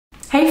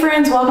Hey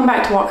friends, welcome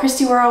back to Walt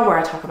Christie World, where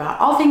I talk about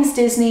all things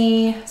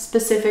Disney,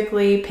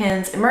 specifically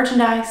pins and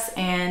merchandise.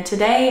 And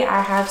today I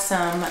have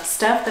some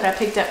stuff that I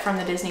picked up from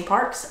the Disney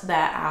parks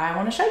that I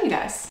want to show you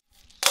guys.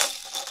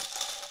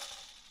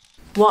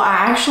 Well, I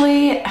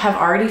actually have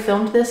already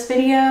filmed this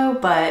video,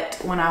 but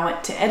when I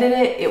went to edit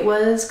it, it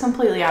was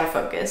completely out of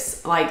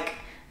focus. Like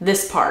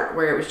this part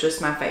where it was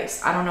just my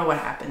face. I don't know what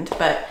happened,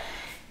 but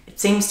it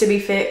seems to be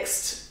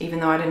fixed,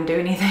 even though I didn't do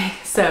anything.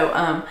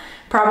 So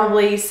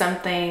probably some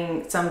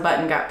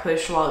button got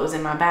pushed while it was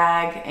in my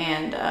bag,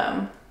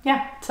 and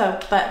yeah,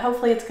 but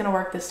hopefully it's gonna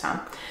work this time.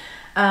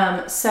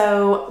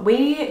 So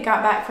we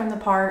got back from the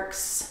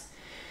parks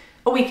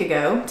a week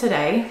ago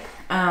today,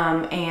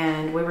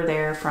 and we were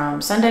there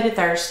from Sunday to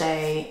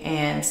Thursday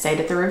and stayed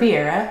at the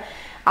Riviera.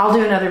 I'll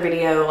do another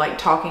video like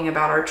talking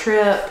about our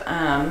trip,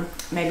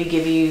 maybe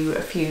give you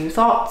a few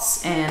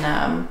thoughts and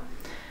a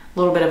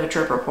little bit of a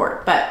trip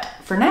report. But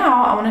for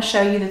now, I want to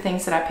show you the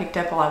things that I picked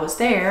up while I was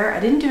there. I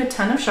didn't do a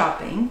ton of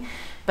shopping,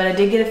 but I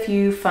did get a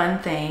few fun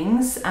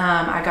things.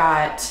 I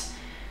got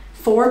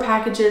 4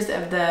 packages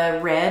of the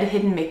red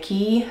Hidden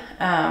Mickey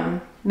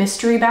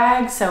mystery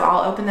bags, so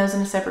I'll open those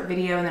in a separate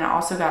video. And then I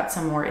also got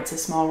some more It's a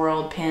Small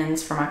World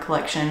pins for my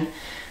collection.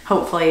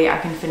 Hopefully I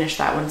can finish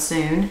that one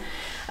soon.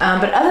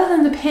 But other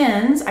than the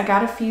pins, I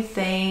got a few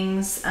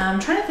things. I'm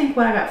trying to think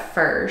what I got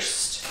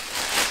first.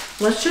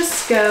 Let's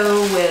just go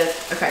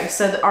with, okay,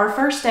 so our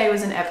first day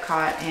was in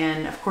Epcot,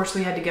 and of course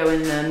we had to go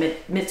in the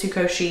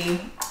Mitsukoshi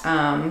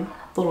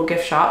little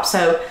gift shop.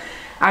 So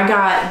I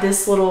got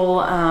this little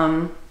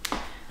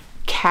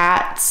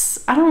cats,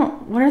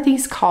 what are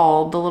these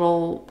called? The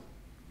little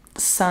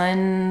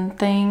sun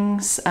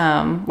things,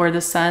 where the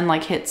sun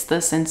like hits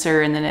the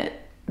sensor and then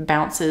it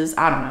bounces,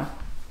 I don't know.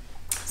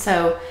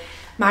 So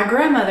my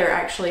grandmother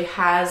actually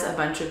has a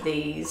bunch of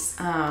these,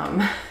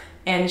 and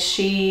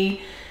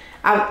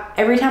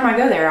every time I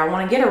go there, I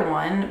want to get her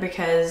one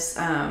because,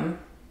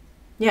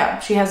 yeah,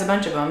 she has a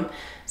bunch of them.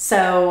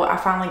 So I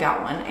finally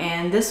got one,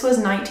 and this was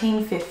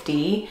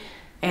 $19.50,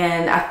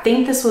 and I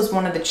think this was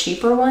one of the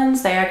cheaper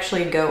ones. They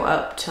actually go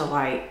up to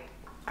like,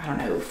 I don't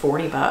know,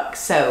 40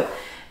 bucks. So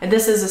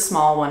this is a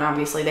small one.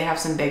 Obviously they have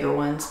some bigger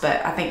ones,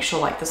 but I think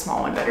she'll like the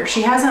small one better.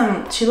 She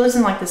lives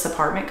in like this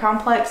apartment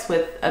complex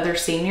with other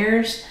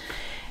seniors,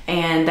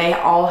 and they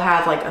all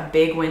have like a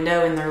big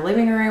window in their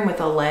living room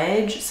with a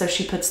ledge. So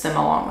she puts them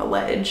along the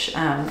ledge,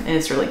 and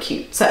it's really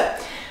cute. So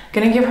I'm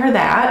gonna give her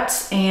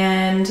that.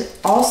 And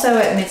also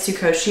at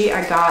Mitsukoshi,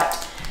 I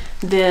got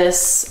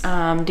this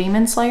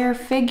Demon Slayer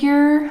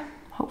figure.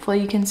 Hopefully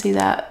you can see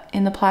that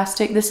in the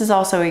plastic. This is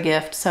also a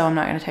gift, so I'm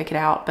not gonna take it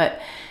out.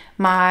 But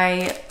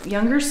my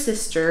younger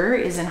sister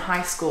is in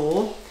high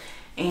school,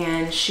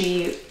 and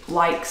she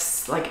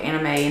likes like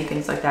anime and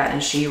things like that,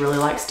 and she really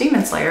likes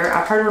Demon Slayer.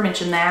 I've heard her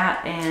mention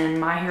that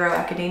and My Hero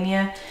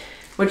Academia,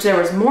 which there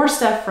was more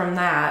stuff from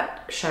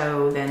that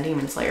show than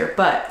Demon Slayer,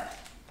 but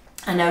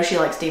I know she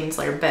likes Demon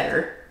Slayer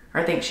better,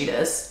 or I think she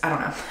does, I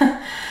don't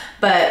know.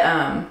 But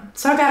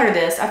so I got her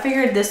this. I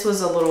figured this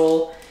was a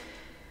little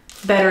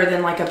better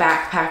than like a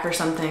backpack or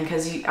something,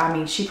 because I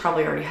mean, she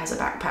probably already has a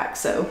backpack,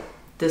 so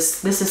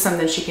this is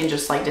something she can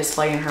just like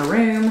display in her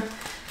room.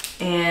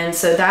 And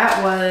so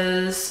that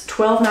was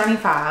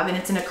 $12.95, and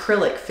it's an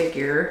acrylic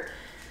figure,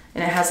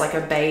 and it has like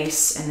a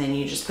base, and then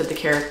you just put the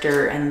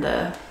character and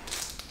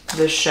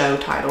the show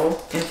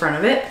title in front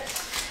of it.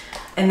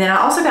 And then I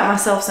also got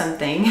myself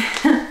something.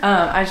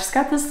 I just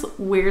got this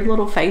weird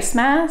little face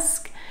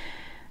mask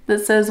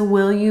that says,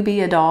 "Will you be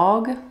a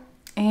dog?"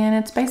 And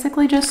it's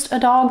basically just a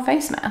dog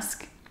face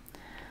mask.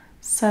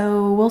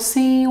 So we'll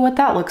see what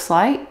that looks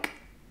like.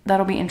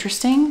 That'll be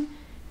interesting.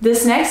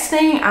 This next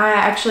thing I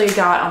actually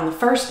got on the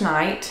first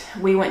night.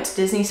 We went to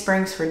Disney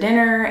Springs for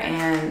dinner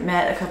and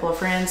met a couple of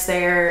friends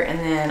there, and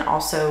then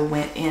also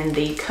went in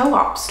the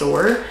Co-op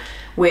store,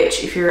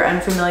 which, if you're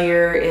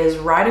unfamiliar, is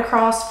right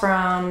across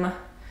from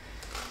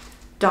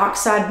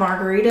Dockside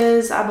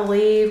Margaritas, I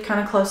believe, kind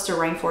of close to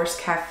Rainforest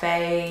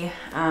Cafe.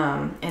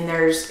 And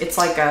it's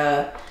like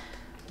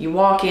you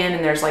walk in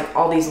and there's like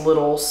all these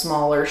little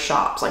smaller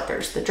shops. Like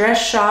there's the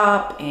dress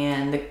shop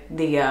and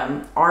the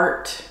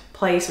art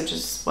place, which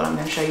is what I'm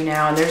going to show you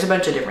now, and there's a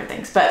bunch of different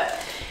things, but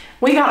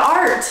we got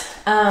art.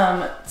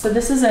 So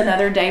this is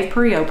another Dave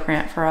Perio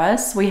print for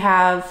us. We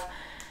have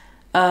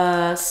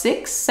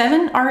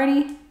 7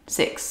 already.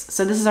 6.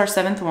 So this is our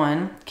 7th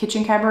one,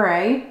 Kitchen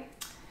Cabaret,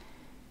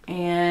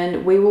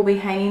 and we will be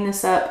hanging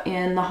this up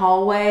in the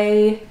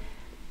hallway.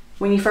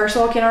 When you first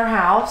walk in our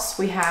house,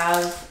 we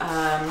have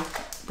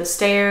the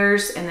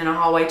stairs and then a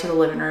hallway to the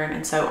living room,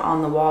 and so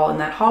on the wall in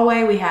that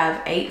hallway we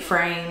have 8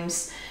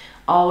 frames,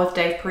 all with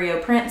Dave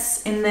Perio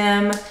prints in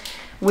them.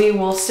 We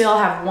will still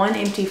have 1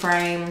 empty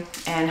frame,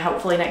 and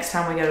hopefully next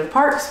time we go to the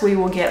parks, we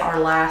will get our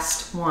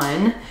last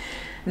one.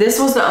 This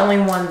was the only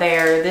one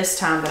there this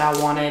time that I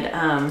wanted.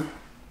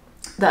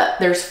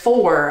 There's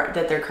 4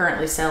 that they're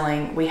currently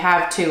selling. We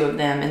have 2 of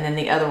them, and then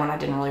the other one I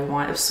didn't really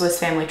want. It was Swiss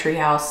Family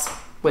Treehouse,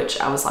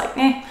 which I was like,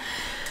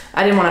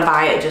 I didn't want to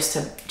buy it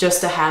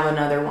just to have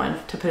another one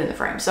to put in the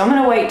frame. So I'm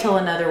gonna wait till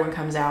another one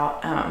comes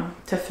out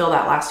to fill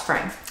that last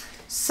frame.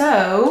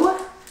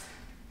 So,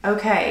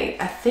 okay,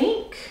 I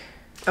think,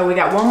 oh, we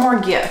got one more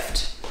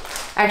gift.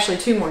 Actually,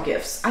 two more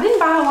gifts. I didn't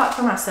buy a lot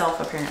for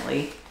myself,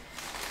 apparently.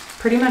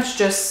 Pretty much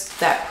just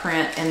that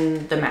print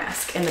and the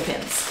mask and the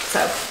pins.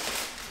 So,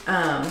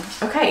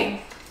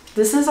 okay,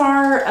 this is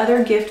our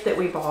other gift that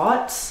we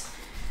bought.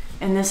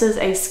 And this is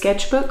a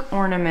sketchbook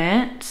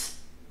ornament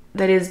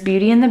that is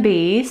Beauty and the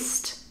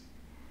Beast.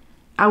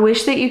 I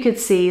wish that you could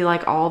see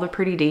like all the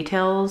pretty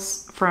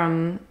details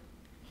from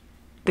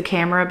the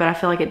camera, but I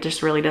feel like it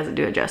just really doesn't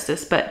do it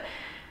justice. But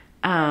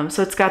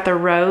so it's got the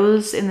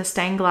rose in the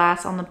stained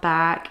glass on the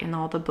back and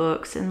all the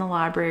books in the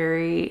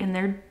library,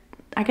 and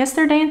I guess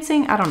they're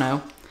dancing. I don't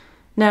know.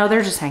 No,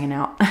 they're just hanging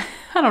out.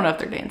 I don't know if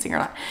they're dancing or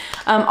not.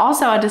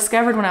 Also, I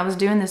discovered when I was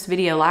doing this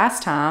video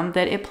last time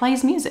that it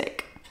plays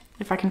music.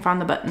 If I can find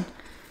the button.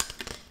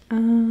 I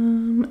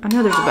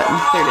know there's a button.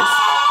 There it is.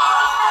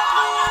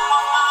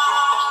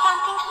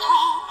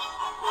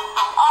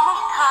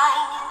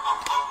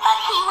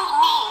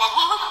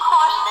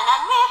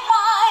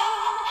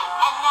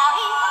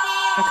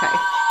 Okay,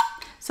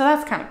 so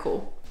that's kind of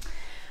cool.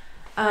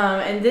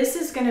 And this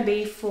is going to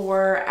be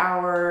for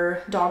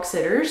our dog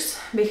sitters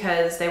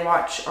because they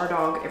watch our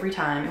dog every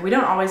time. And we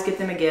don't always get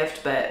them a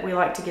gift, but we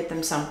like to get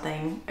them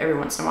something every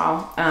once in a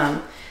while.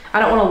 I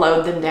don't want to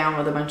load them down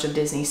with a bunch of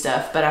Disney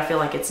stuff, but I feel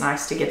like it's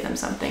nice to get them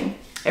something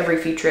every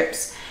few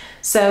trips.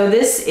 So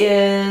this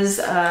is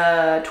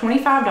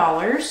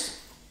 $25.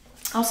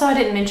 Also, I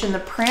didn't mention the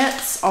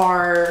prints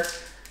are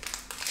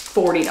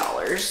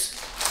 $40.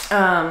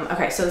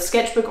 Okay, so the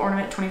sketchbook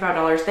ornament,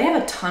 $25. They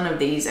have a ton of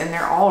these and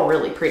they're all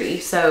really pretty.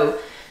 So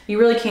you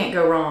really can't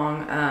go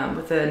wrong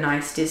with a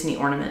nice Disney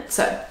ornament.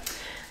 So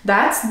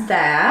that's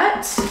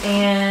that.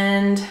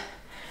 And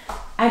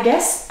I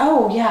guess,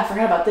 oh yeah, I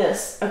forgot about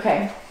this.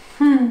 Okay.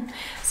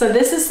 So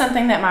this is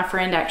something that my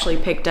friend actually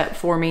picked up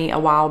for me a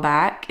while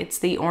back. It's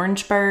the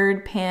Orange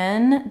Bird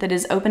pen that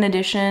is open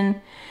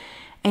edition.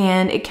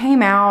 And it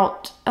came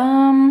out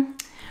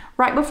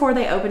right before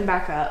they opened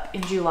back up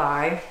in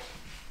July.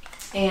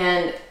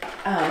 And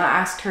I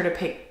asked her to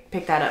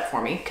pick that up for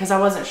me because I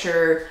wasn't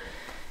sure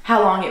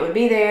how long it would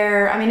be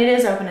there. I mean, it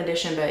is open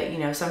edition, but you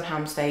know,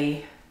 sometimes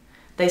they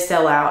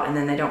sell out and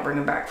then they don't bring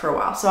them back for a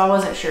while. So I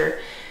wasn't sure.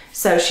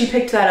 So she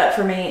picked that up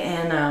for me,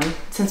 and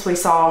since we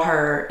saw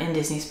her in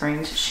Disney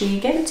Springs, she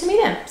gave it to me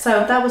then.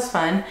 So that was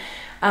fun.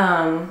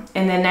 And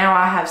then now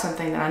I have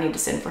something that I need to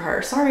send for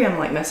her. Sorry, I'm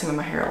like messing with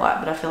my hair a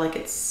lot, but I feel like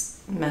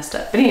it's messed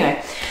up. But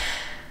anyway,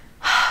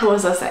 what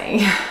was I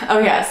saying? Oh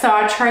yeah, so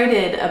I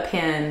traded a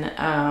pen,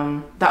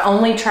 the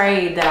only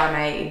trade that I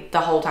made the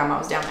whole time I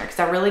was down there, because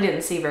I really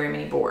didn't see very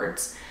many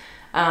boards,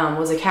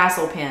 was a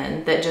Castle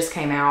pen that just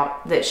came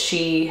out that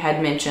she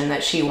had mentioned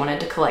that she wanted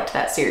to collect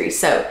that series.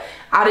 So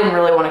I didn't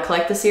really want to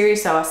collect the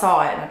series, so I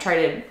saw it and I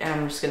traded, and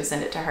I'm just going to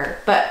send it to her.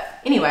 But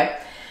anyway,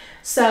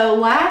 so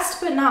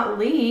last but not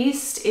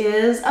least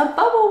is a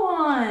bubble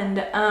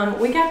wand.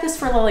 We got this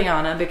for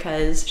Liliana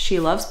because she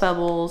loves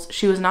bubbles.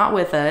 She was not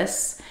with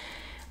us,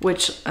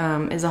 which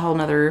is a whole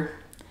nother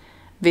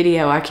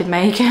video I could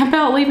make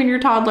about leaving your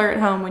toddler at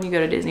home when you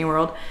go to Disney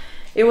World.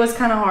 It was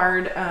kind of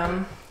hard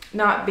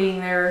not being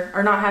there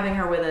or not having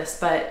her with us,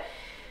 but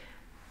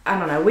I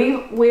don't know.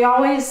 We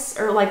always,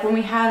 or like when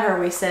we had her,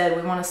 we said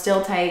we want to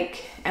still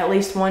take at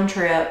least one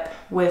trip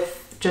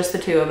with just the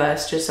two of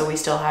us, just so we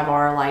still have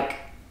our like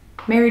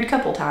married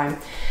couple time.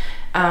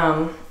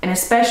 And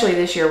especially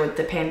this year with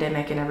the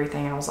pandemic and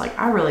everything, I was like,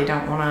 I really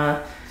don't want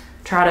to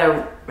try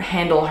to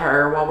handle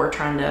her while we're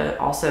trying to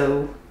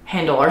also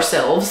handle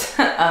ourselves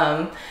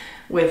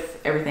with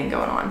everything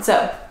going on.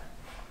 So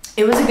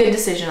it was a good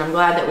decision. I'm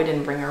glad that we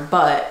didn't bring her,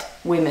 but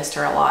we missed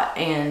her a lot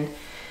and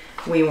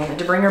we wanted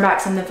to bring her back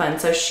something fun.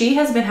 So she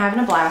has been having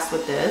a blast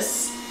with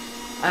this.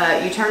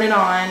 You turn it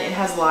on, it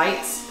has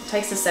lights. It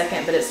takes a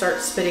second, but it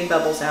starts spitting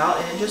bubbles out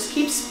and it just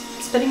keeps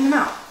spitting them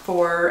out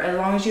for as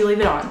long as you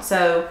leave it on.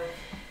 So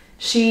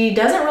she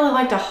doesn't really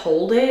like to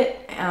hold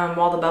it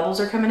while the bubbles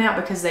are coming out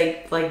because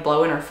they like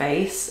blow in her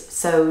face.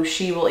 So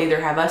she will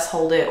either have us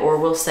hold it or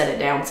we'll set it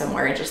down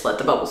somewhere and just let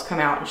the bubbles come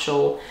out, and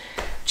she'll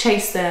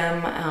chase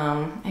them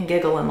and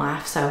giggle and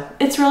laugh. So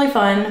it's really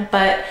fun.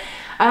 But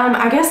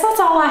I guess that's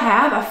all I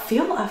have. I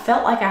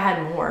felt like I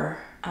had more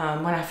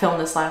when I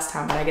filmed this last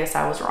time, but I guess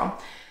I was wrong.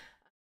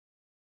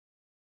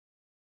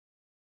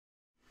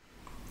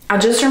 I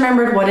just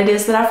remembered what it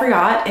is that I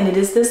forgot, and it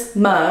is this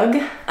mug.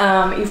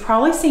 You've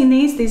probably seen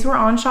these. These were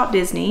on Shop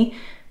Disney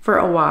for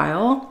a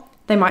while.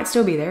 They might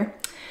still be there.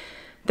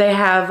 They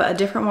have a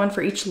different one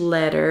for each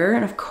letter.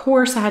 And of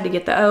course I had to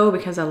get the O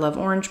because I love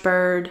Orange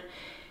Bird.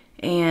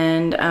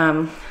 And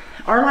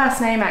our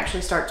last name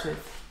actually starts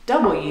with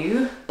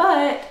W,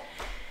 but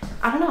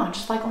I don't know, I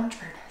just like Orange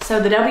Bird. So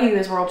the W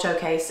is World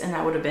Showcase, and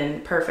that would have been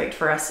perfect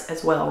for us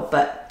as well,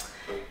 but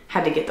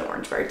had to get the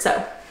Orange Bird.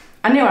 So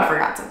I knew I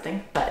forgot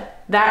something,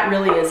 but that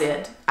really is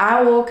it.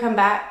 I will come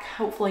back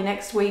hopefully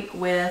next week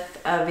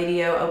with a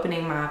video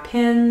opening my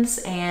pins,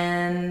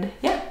 and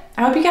yeah,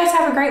 I hope you guys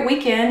have a great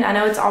weekend. I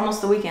know it's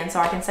almost the weekend, so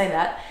I can say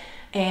that.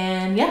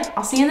 And yeah,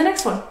 I'll see you in the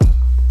next one.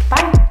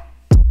 Bye.